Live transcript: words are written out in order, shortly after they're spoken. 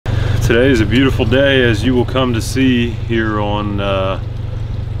Today is a beautiful day, as you will come to see here on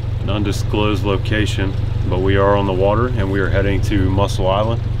an undisclosed location, but we are on the water and we are heading to Muscle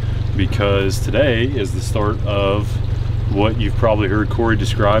Island because today is the start of what you've probably heard Cory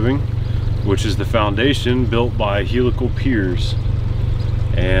describing, which is the foundation built by helical piers.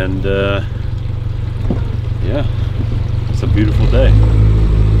 And yeah, it's a beautiful day.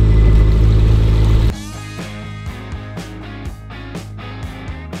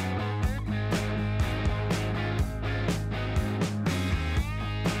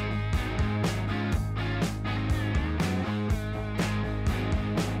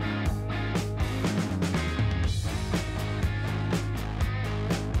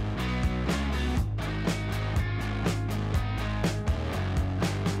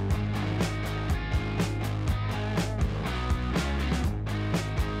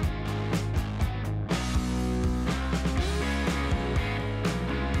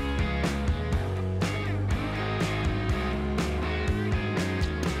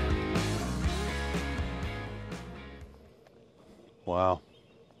 Wow.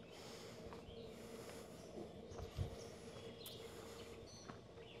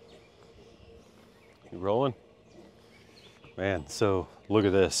 You rolling? Man, so look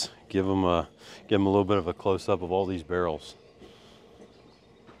at this. Give them a little bit of a close-up of all these barrels.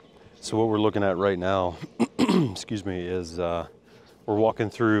 So what we're looking at right now, excuse me, is we're walking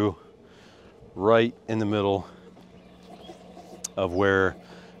through right in the middle of where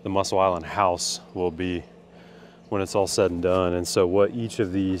the Muscle Island house will be when it's all said and done. And so what each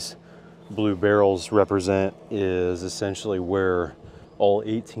of these blue barrels represent is essentially where all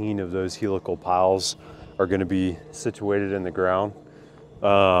 18 of those helical piles are going to be situated in the ground.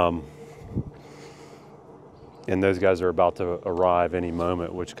 And those guys are about to arrive any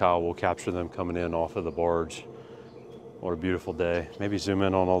moment, which Kyle will capture them coming in off of the barge. What a beautiful day. Maybe zoom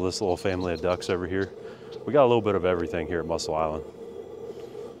in on all this little family of ducks over here. We got a little bit of everything here at Muscle Island.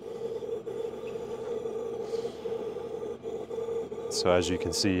 So as you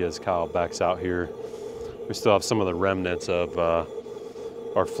can see, as Kyle backs out here, we still have some of the remnants of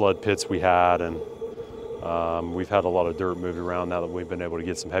our flood pits we had, and we've had a lot of dirt moved around now that we've been able to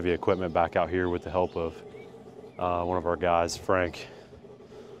get some heavy equipment back out here with the help of one of our guys, Frank.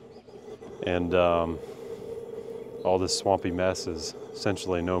 And all this swampy mess is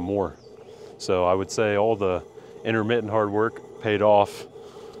essentially no more. So I would say all the intermittent hard work paid off,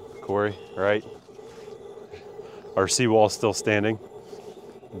 Cory, right? Our seawall's still standing,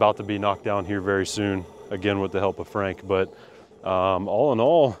 about to be knocked down here very soon, again with the help of Frank. But all in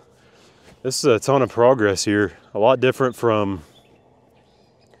all, this is a ton of progress here, a lot different from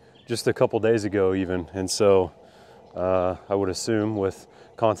just a couple days ago even. And so I would assume with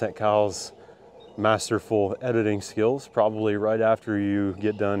Content Kyle's masterful editing skills, probably right after you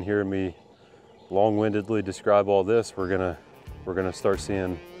get done hearing me long-windedly describe all this, we're gonna start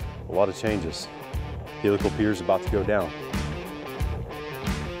seeing a lot of changes. Helical piers about to go down.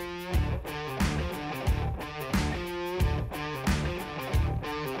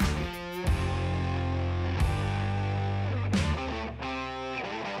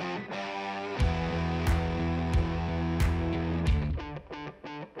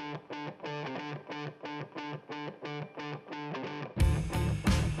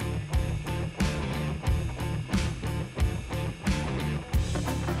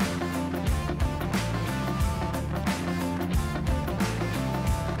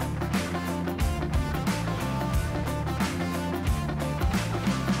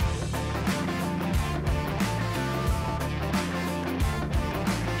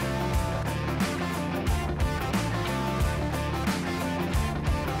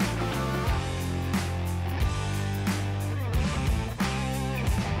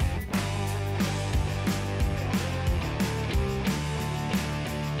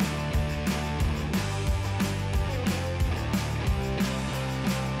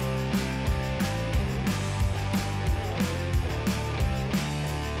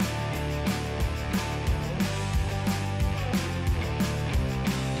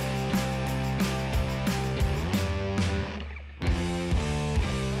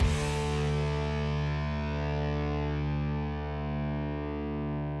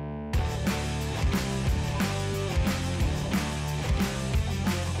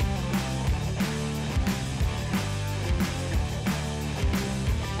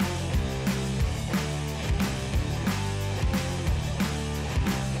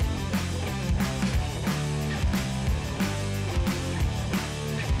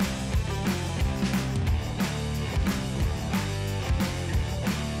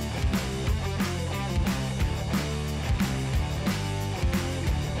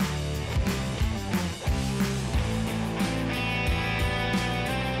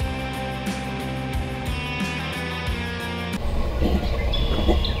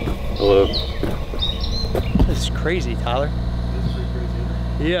 crazy, Tyler. This is pretty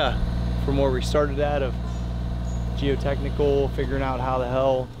crazy. Yeah, from where we started at of geotechnical, figuring out how the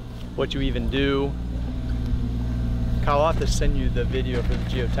hell, what you even do. Kyle, I'll have to send you the video for the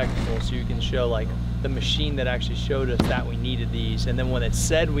geotechnical so you can show like the machine that actually showed us that we needed these. And then when it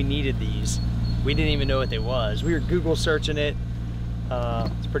said we needed these, we didn't even know what they was. We were Google searching it.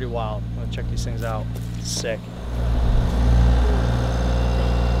 It's pretty wild. I'm gonna check these things out. Sick.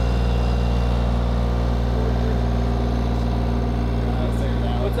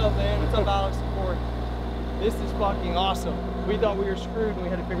 What's up, man? What's up, Alex and Cory? This is fucking awesome. We thought we were screwed and we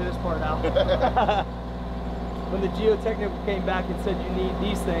had to figure this part out. When the geotechnical came back and said you need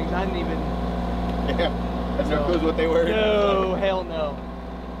these things, I didn't even... Yeah, had no clues what they were. No, hell no.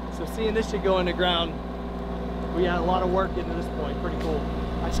 So seeing this shit go in the ground, we had a lot of work into this point. Pretty cool.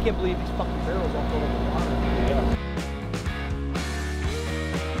 I just can't believe these fucking barrels all full of water. Yeah.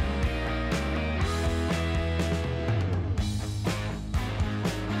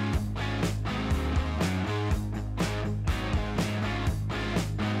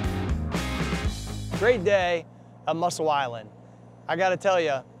 Great day at Muscle Island. I gotta tell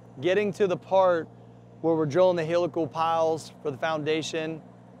you, getting to the part where we're drilling the helical piles for the foundation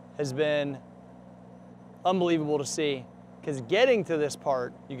has been unbelievable to see. Because getting to this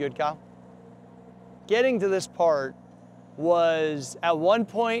part, you good, Kyle? Getting to this part was, at one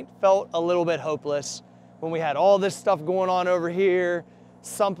point, felt a little bit hopeless when we had all this stuff going on over here,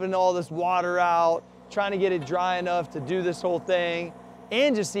 sumping all this water out, trying to get it dry enough to do this whole thing,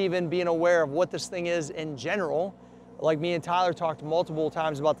 and just even being aware of what this thing is in general. Like me and Tyler talked multiple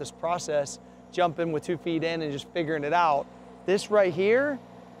times about this process, jumping with 2 feet in and just figuring it out. This right here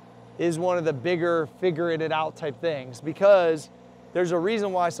is one of the bigger figuring it out type things, because there's a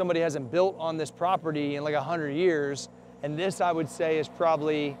reason why somebody hasn't built on this property in like 100 years. And this, I would say, is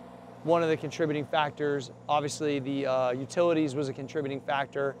probably one of the contributing factors. Obviously the utilities was a contributing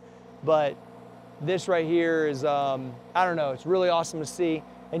factor, but this right here is, I don't know, it's really awesome to see.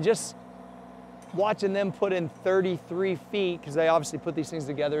 And just watching them put in 33 feet, because they obviously put these things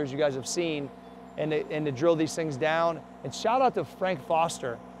together, as you guys have seen, and to drill these things down. And shout out to Frank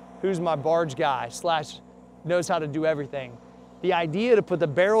Foster, who's my barge guy, / knows how to do everything. The idea to put the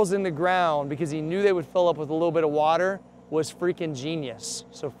barrels in the ground because he knew they would fill up with a little bit of water was freaking genius.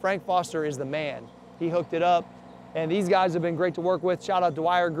 So Frank Foster is the man. He hooked it up, and these guys have been great to work with. Shout out to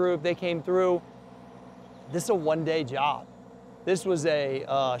Dwyer Group, they came through. This is a one-day job. This was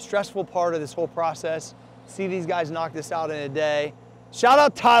a stressful part of this whole process. See these guys knock this out in a day. Shout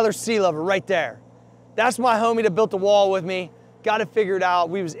out Tyler Sealover right there. That's my homie that built the wall with me. Got it figured out.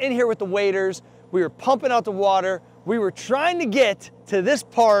 We was in here with the waders. We were pumping out the water. We were trying to get to this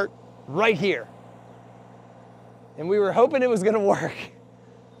part right here. And we were hoping it was gonna work.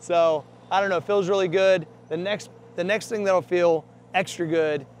 So, I don't know, it feels really good. The next thing that'll feel extra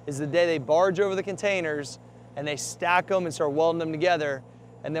good is the day they barge over the containers and they stack them and start welding them together,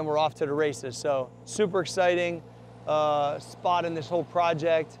 and then we're off to the races. So, super exciting spot in this whole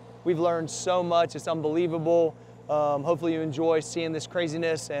project. We've learned so much, it's unbelievable. Hopefully you enjoy seeing this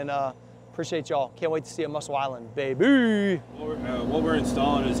craziness, and appreciate y'all. Can't wait to see you at Muscle Island, baby. What we're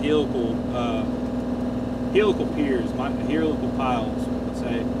installing is helical piers, helical piles, let's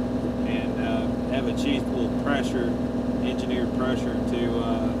say, and have achieved a little pressure, engineered pressure to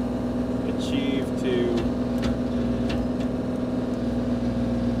achieve to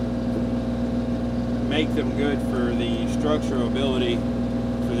make them good for the structural ability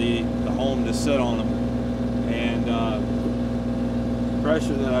for the home to sit on them. And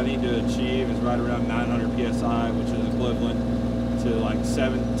pressure that I need to achieve is right around 900 psi, which is equivalent to like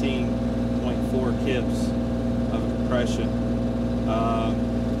 17.4 kips of compression.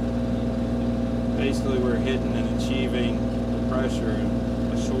 Basically, we're hitting and achieving the pressure in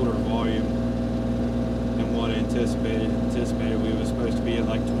a shorter volume than what anticipated. We were supposed to be at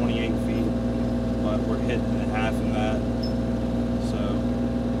like 28 feet, but we're hitting at half of that. So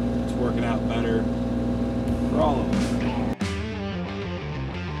it's working out better for all of us.